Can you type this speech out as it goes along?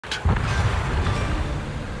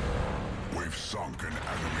We've sunk an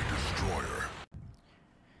enemy destroyer.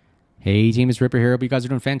 Hey team, it's Ripper here. Hope you guys are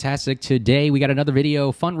doing fantastic. Today we got another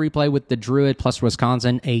video, fun replay with the Druid plus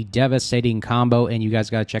Wisconsin, a devastating combo, and you guys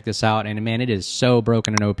got to check this out. And man, it is so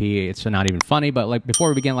broken and OP, it's not even funny. But like before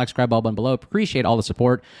we begin, like, subscribe, bell button below. Appreciate all the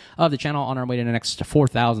support of the channel on our way to the next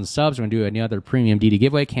 4,000 subs. We're gonna do another premium DD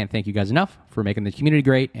giveaway. Can't thank you guys enough for making the community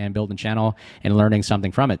great and building the channel and learning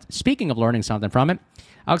something from it. Speaking of learning something from it,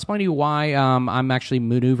 I'll explain to you why I'm actually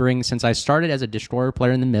maneuvering since I started as a destroyer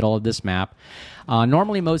player in the middle of this map.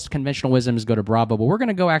 Normally, most conventional wisdoms go to Bravo, but we're going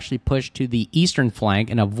to go actually push to the eastern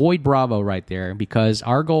flank and avoid Bravo right there because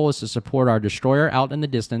our goal is to support our destroyer out in the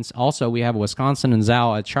distance. Also, we have Wisconsin and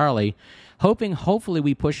Zhao at Charlie, hopefully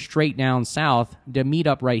we push straight down south to meet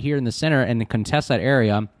up right here in the center and contest that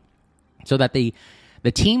area so that the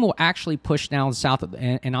team will actually push down south,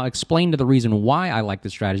 and I'll explain to the reason why I like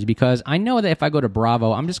this strategy, because I know that if I go to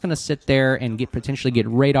Bravo, I'm just going to sit there and potentially get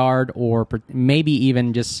radared or maybe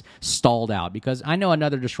even just stalled out, because I know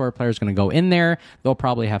another destroyer player is going to go in there. They'll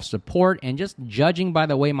probably have support, and just judging by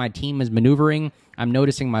the way my team is maneuvering, I'm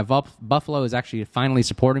noticing my Buffalo is actually finally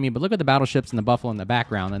supporting me. But look at the battleships and the Buffalo in the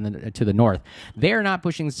background and then to the north. They're not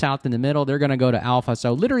pushing south in the middle. They're going to go to Alpha.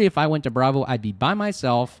 So literally, if I went to Bravo, I'd be by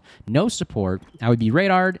myself, no support. I would be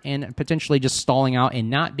radared and potentially just stalling out and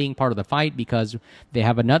not being part of the fight because they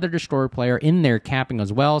have another destroyer player in there capping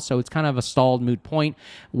as well. So it's kind of a stalled moot point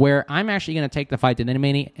where I'm actually going to take the fight to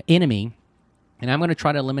the enemy. And I'm going to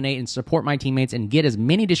try to eliminate and support my teammates and get as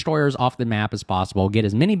many destroyers off the map as possible, get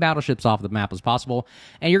as many battleships off the map as possible.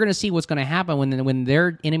 And you're going to see what's going to happen when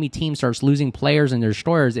their enemy team starts losing players and their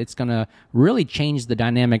destroyers. It's going to really change the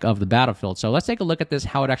dynamic of the battlefield. So let's take a look at this,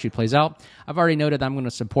 how it actually plays out. I've already noted that I'm going to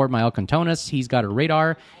support my Alcantonis. He's got a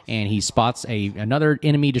radar, and he spots another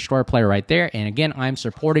enemy destroyer player right there. And again, I'm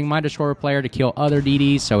supporting my destroyer player to kill other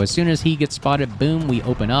DDs. So as soon as he gets spotted, boom, we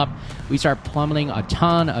open up. We start plummeting a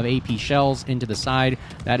ton of AP shells into the side.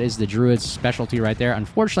 That is the Druid's specialty right there.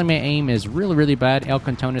 Unfortunately, my aim is really, really bad.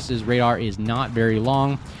 Alcantonis' radar is not very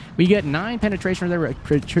long. We get 9 penetration right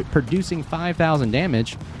there, producing 5,000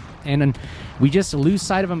 damage. And then we just lose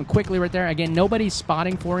sight of him quickly right there. Again, nobody's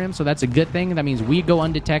spotting for him, so that's a good thing. That means we go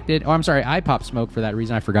undetected. Oh, I'm sorry, I pop smoke for that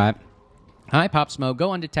reason. I forgot. I pop smoke,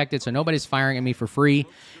 go undetected, so nobody's firing at me for free.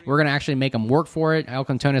 We're going to actually make them work for it.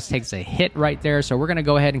 Alcantonis takes a hit right there, so we're going to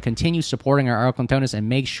go ahead and continue supporting our Alcantonis and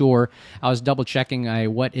make sure. I was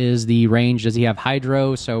double-checking what is the range. Does he have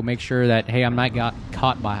Hydro? So make sure that, hey, I'm not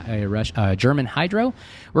caught by a German Hydro.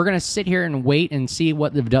 We're going to sit here and wait and see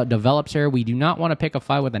what develops here. We do not want to pick a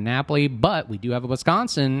fight with a Napoli, but we do have a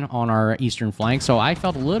Wisconsin on our eastern flank, so I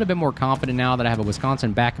felt a little bit more confident now that I have a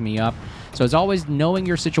Wisconsin backing me up. So as always, knowing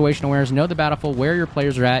your situational awareness, know the battlefield, where your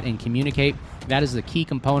players are at, and communicate. That is the key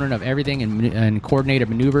component of everything in coordinated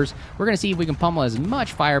maneuvers. We're going to see if we can pummel as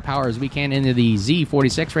much firepower as we can into the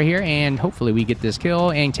Z46 right here, and hopefully we get this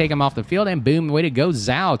kill and take him off the field, and boom, way to go,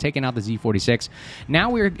 Zhao, taking out the Z46.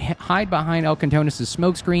 Now we're hide behind Alcantonis'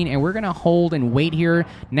 smoke screen, and we're going to hold and wait here.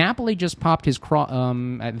 Napoli just popped his,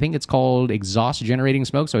 I think it's called exhaust generating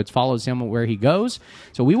smoke, so it follows him where he goes.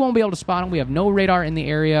 So we won't be able to spot him. We have no radar in the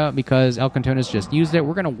area because Alcantonis just used it.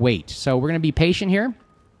 We're going to wait. So we're going to be patient here.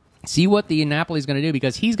 See what the Napoli's going to do,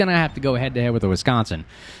 because he's going to have to go head-to-head with a Wisconsin.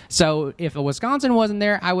 So if a Wisconsin wasn't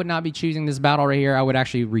there, I would not be choosing this battle right here. I would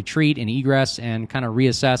actually retreat and egress and kind of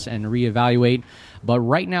reassess and reevaluate. But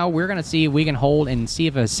right now, we're going to see if we can hold and see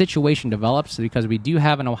if a situation develops, because we do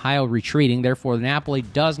have an Ohio retreating. Therefore, the Napoli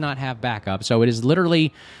does not have backup. So it is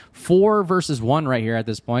literally 4 versus 1 right here at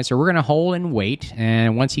this point. So we're going to hold and wait.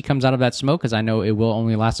 And once he comes out of that smoke, because I know it will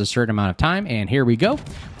only last a certain amount of time. And here we go.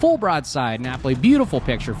 Full broadside, Napoli. Beautiful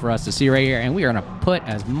picture for us to see right here. And we are going to put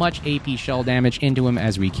as much AP shell damage into him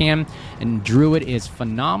as we can. And Druid is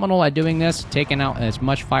phenomenal at doing this, taking out as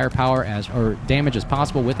much firepower or damage as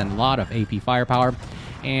possible with a lot of AP firepower.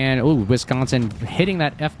 And, ooh, Wisconsin hitting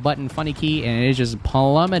that F button funny key, and it is just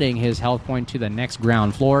plummeting his health point to the next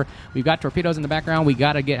ground floor. We've got torpedoes in the background. We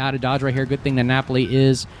got to get out of dodge right here. Good thing that Napoli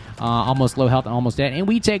is almost low health and almost dead. And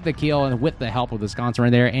we take the kill with the help of Wisconsin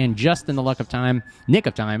right there. And just in the nick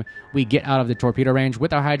of time, we get out of the torpedo range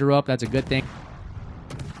with our Hydro up. That's a good thing.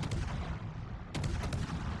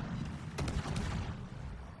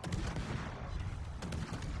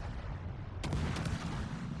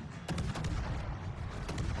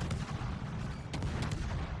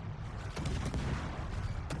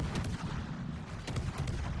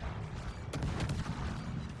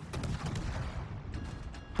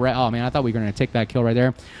 Oh, man, I thought we were going to take that kill right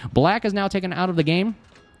there. Black is now taken out of the game.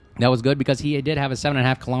 That was good because he did have a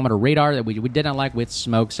 7.5-kilometer radar that we didn't like with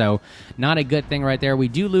smoke, so not a good thing right there. We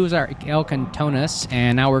do lose our El Cantones,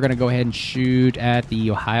 and now we're going to go ahead and shoot at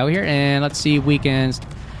the Ohio here, and let's see if we can...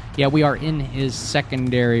 Yeah, we are in his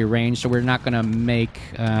secondary range, so we're not going to make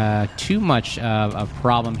too much of a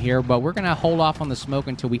problem here, but we're going to hold off on the smoke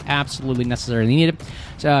until we absolutely necessarily need it.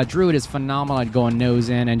 So, Druid is phenomenal at going nose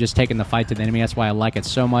in and just taking the fight to the enemy. That's why I like it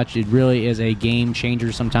so much. It really is a game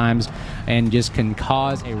changer sometimes and just can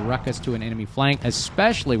cause a ruckus to an enemy flank,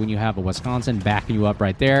 especially when you have a Wisconsin backing you up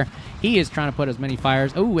right there. He is trying to put as many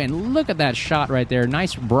fires. Oh, and look at that shot right there.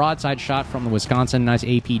 Nice broadside shot from the Wisconsin. Nice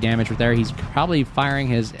AP damage right there. He's probably firing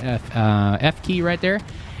his F key right there.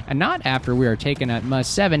 And not after we are taking a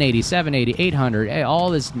 780, 780, 800, all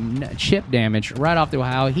this chip damage right off the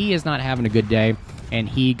Ohio. He is not having a good day, and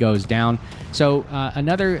he goes down. So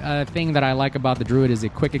another thing that I like about the Druid is the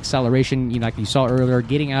quick acceleration. Like you saw earlier,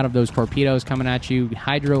 getting out of those torpedoes coming at you,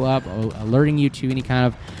 hydro up, alerting you to any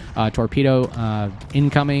kind of torpedo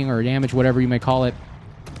incoming or damage, whatever you may call it.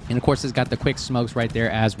 And of course, it's got the quick smokes right there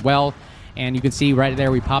as well. And you can see right there,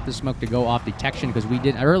 we popped the smoke to go off detection because we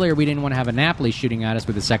didn't want to have a Napoli shooting at us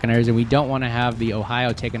with the secondaries, and we don't want to have the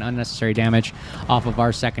Ohio taking unnecessary damage off of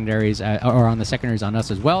our secondaries or on the secondaries on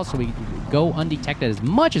us as well. So we go undetected as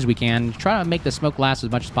much as we can, try to make the smoke last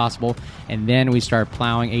as much as possible, and then we start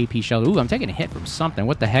plowing AP shells. Ooh, I'm taking a hit from something.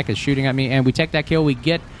 What the heck is shooting at me? And we take that kill. We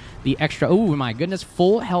get the extra, oh my goodness,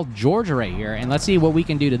 full health Georgia right here. And let's see what we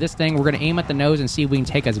can do to this thing. We're going to aim at the nose and see if we can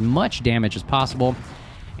take as much damage as possible.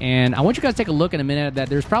 And I want you guys to take a look in a minute that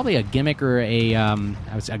there's probably a gimmick or a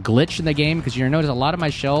glitch in the game, because you're going to notice a lot of my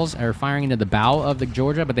shells are firing into the bow of the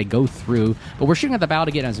Georgia, but they go through. But we're shooting at the bow to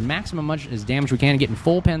get as maximum much as damage we can, getting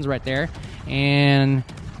full pins right there. And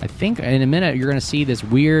I think in a minute you're going to see this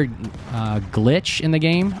weird glitch in the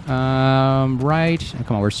game. Right. Oh,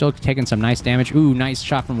 come on, we're still taking some nice damage. Ooh, nice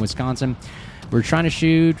shot from Wisconsin. We're trying to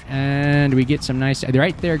shoot, and we get some nice...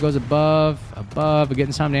 Right there goes above. We're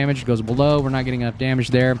getting some damage. It goes below. We're not getting enough damage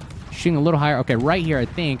there. Shooting a little higher. Okay, right here, I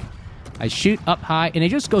think. I shoot up high, and it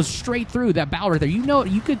just goes straight through that bow right there. You know,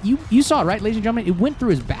 you saw it, right, ladies and gentlemen? It went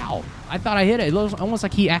through his bow. I thought I hit it. It was almost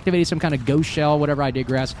like he activated some kind of ghost shell, whatever I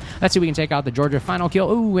digress. Let's see if we can take out the Georgia. Final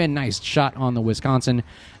kill. Ooh, and nice shot on the Wisconsin.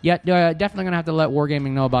 Yet, definitely going to have to let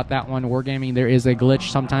Wargaming know about that one. Wargaming, there is a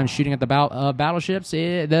glitch sometimes shooting at the battleships.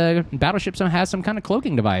 The battleship has some kind of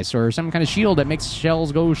cloaking device or some kind of shield that makes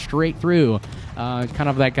shells go straight through. Kind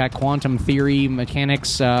of like that quantum theory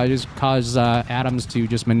mechanics just cause atoms to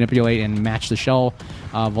just manipulate and match the shell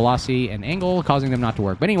velocity and angle, causing them not to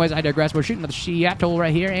work. But anyways, I digress. We're shooting at the Seattle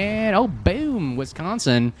right here, and oh, boom,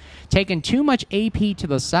 Wisconsin taking too much AP to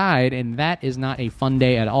the side, and that is not a fun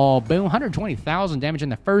day at all. Boom, 120,000 damage in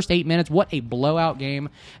the first 8 minutes. What a blowout game.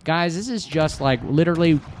 Guys, this is just like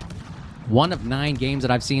literally one of 9 games that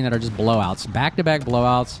I've seen that are just blowouts, back-to-back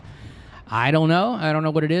blowouts. I don't know. I don't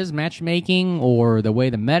know what it is, matchmaking or the way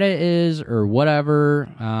the meta is or whatever.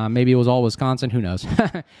 Maybe it was all Wisconsin. Who knows?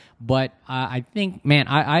 But I think, man,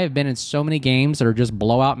 I have been in so many games that are just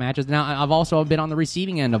blowout matches. Now, I've also been on the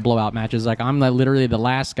receiving end of blowout matches. Like, I'm literally the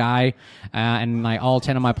last guy, and like all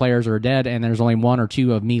 10 of my players are dead, and there's only 1 or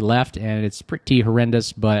 2 of me left, and it's pretty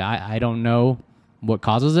horrendous. But I don't know what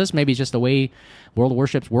causes this. Maybe it's just the way World of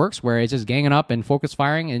Warships works, where it's just ganging up and focus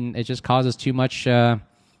firing, and it just causes too much...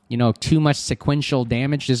 too much sequential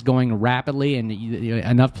damage just going rapidly, and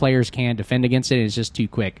enough players can't defend against it. It's just too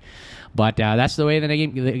quick. But that's the way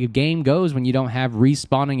the game goes when you don't have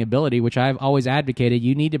respawning ability, which I've always advocated.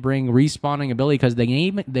 You need to bring respawning ability because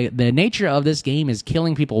the nature of this game is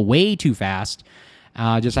killing people way too fast,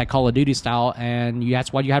 just like Call of Duty style, and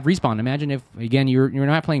that's why you have respawn. Imagine if, again, you're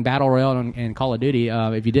not playing Battle Royale in Call of Duty.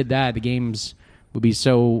 If you did that, the game's would be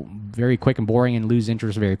so very quick and boring and lose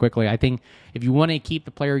interest very quickly. I think if you want to keep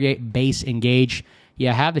the player base engaged,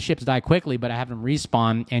 have the ships die quickly, but have them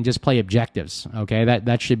respawn and just play objectives. Okay,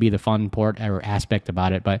 that should be the fun part or aspect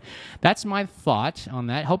about it. But that's my thought on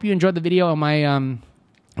that. Hope you enjoyed the video on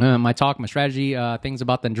my talk, my strategy, things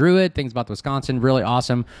about the Druid, things about the Wisconsin. Really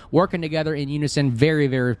awesome. Working together in unison. Very,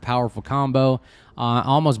 very powerful combo.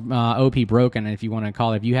 Almost OP broken, if you want to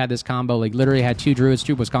call it. If you had this combo, like literally had 2 Druids,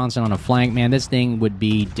 2 Wisconsin on a flank, man, this thing would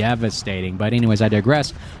be devastating. But anyways, I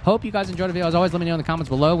digress. Hope you guys enjoyed the video. As always, let me know in the comments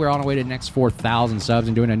below. We're on our way to the next 4,000 subs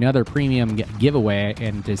and doing another premium giveaway.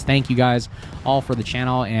 And just thank you guys all for the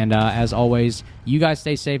channel. And as always, you guys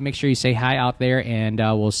stay safe. Make sure you say hi out there. And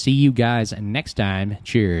we'll see you guys next time.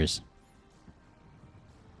 Cheers.